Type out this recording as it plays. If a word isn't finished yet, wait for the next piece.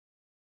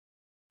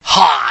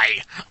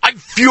Hi, I'm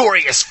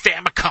Furious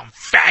Famicom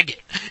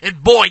Faggot,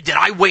 and boy did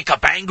I wake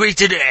up angry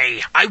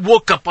today. I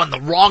woke up on the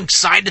wrong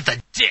side of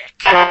the dick.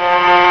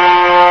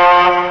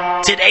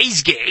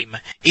 Today's game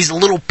is a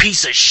little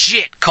piece of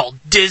shit called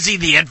Dizzy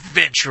the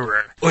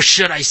Adventurer. Or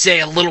should I say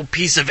a little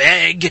piece of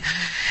egg?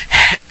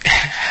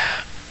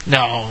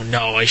 No,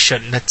 I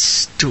shouldn't. That's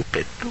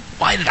stupid.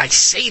 Why did I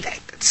say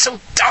that? That's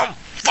so dumb.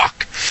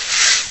 Fuck.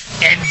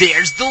 And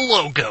there's the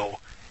logo.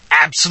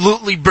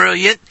 Absolutely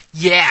brilliant.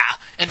 Yeah,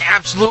 an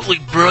absolutely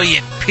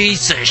brilliant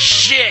piece of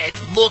shit.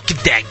 Look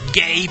at that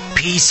gay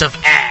piece of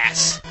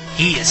ass.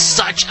 He is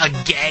such a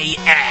gay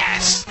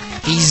ass.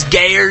 He's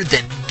gayer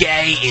than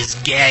gay is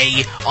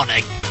gay on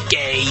a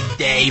gay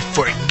day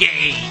for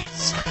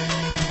gays.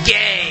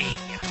 Gay.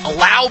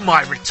 Allow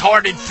my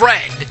retarded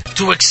friend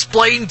to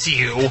explain to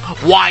you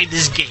why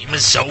this game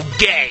is so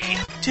gay.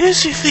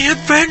 Dizzy the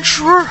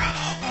Adventurer?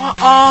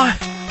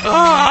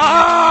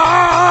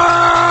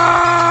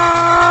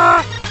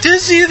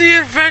 Dizzy the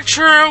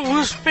Adventurer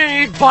was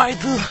made by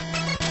the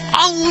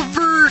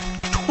Oliver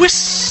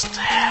Twist.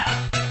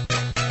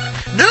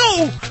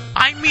 No,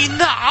 I mean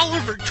the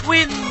Oliver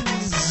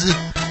Twins.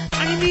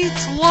 I need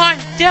to lie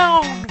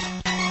down.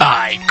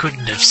 I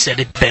couldn't have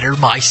said it better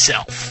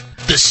myself.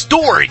 The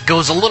story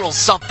goes a little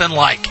something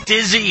like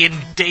Dizzy and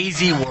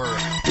Daisy were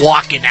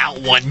walking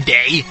out one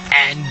day,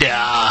 and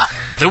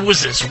there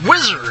was this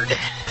wizard.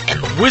 And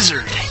the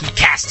wizard, he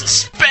cast a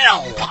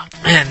spell.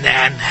 And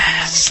then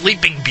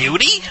Sleeping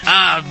Beauty?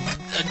 And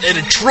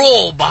a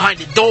troll behind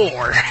the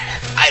door.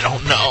 I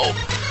don't know.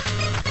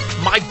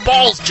 My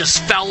balls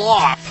just fell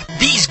off.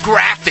 These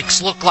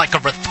graphics look like a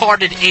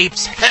retarded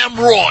ape's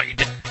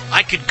hemorrhoid.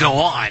 I could go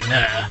on.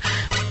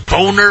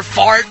 Boner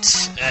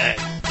farts,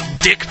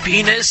 dick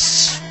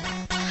penis,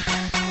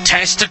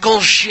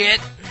 testicle shit.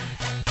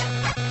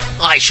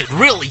 I should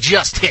really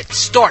just hit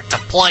start to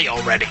play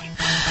already.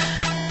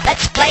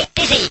 Let's play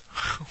Dizzy.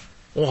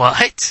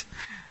 What?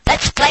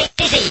 Let's play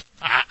Dizzy.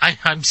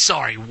 I'm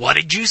sorry, what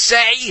did you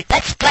say?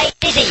 Let's play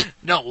Dizzy.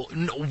 No,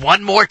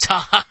 one more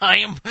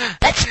time.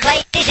 Let's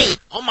play Dizzy.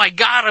 Oh my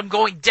god, I'm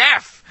going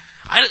deaf.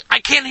 I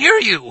can't hear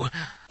you.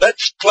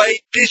 Let's play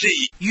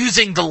Dizzy.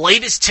 Using the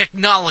latest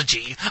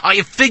technology, I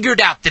have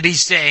figured out that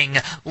he's saying,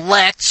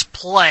 let's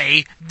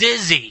play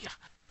Dizzy.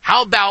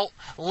 How about,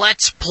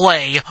 let's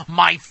play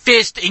my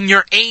fist in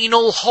your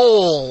anal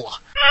hole?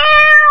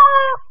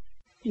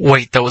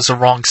 Wait, that was the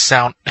wrong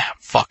sound.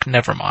 Fuck,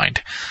 never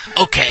mind.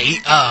 Okay,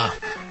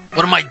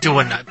 what am I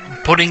doing?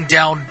 Putting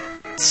down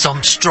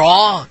some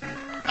straw?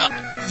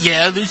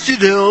 Yeah, this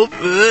should help.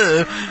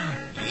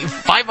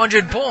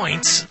 500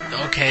 points.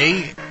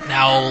 Okay,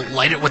 now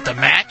light it with a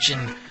match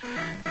and...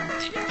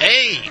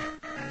 Hey!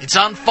 It's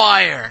on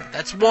fire!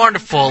 That's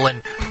wonderful,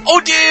 and...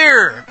 Oh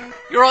dear!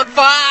 You're on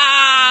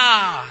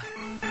fire!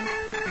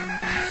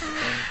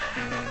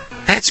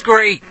 That's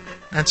great.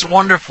 That's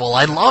wonderful.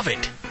 I love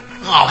it.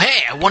 Oh,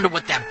 hey, I wonder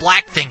what that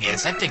black thing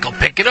is. I think I'll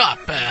pick it up.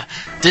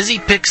 Dizzy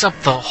picks up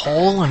the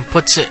hole and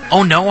puts it...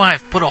 Oh no,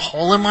 I've put a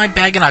hole in my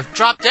bag and I've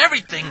dropped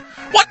everything.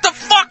 What the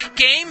fuck,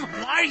 game?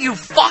 Why are you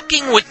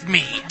fucking with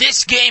me?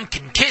 This game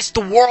can kiss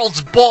the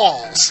world's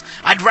balls.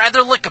 I'd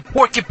rather lick a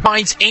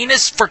porcupine's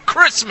anus for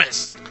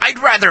Christmas. I'd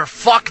rather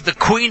fuck the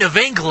Queen of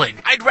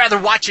England. I'd rather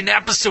watch an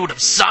episode of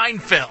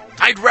Seinfeld.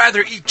 I'd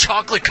rather eat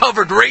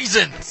chocolate-covered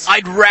raisins.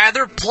 I'd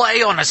rather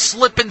play on a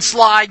slip and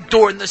slide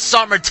during the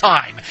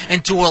summertime,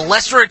 and to a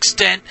lesser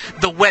extent,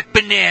 the wet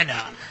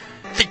banana.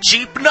 The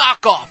cheap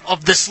knockoff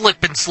of the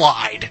slip and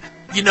slide.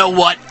 You know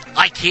what?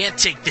 I can't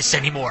take this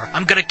anymore.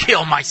 I'm gonna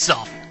kill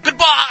myself.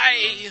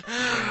 Goodbye!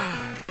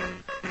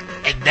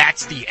 And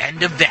that's the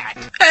end of that.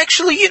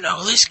 Actually, you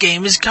know, this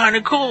game is kind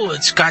of cool.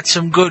 It's got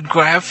some good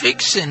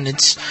graphics, and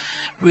it's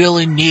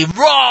really neat.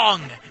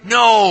 Wrong!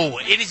 No,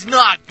 it is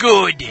not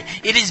good.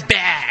 It is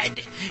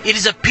bad. It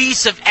is a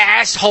piece of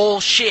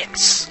asshole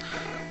shits.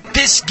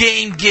 This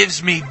game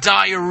gives me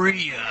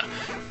diarrhea.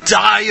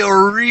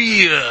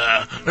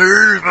 Diarrhea.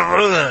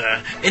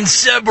 And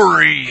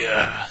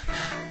seborrhea.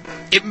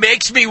 It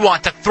makes me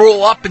want to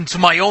throw up into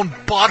my own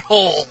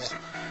butthole.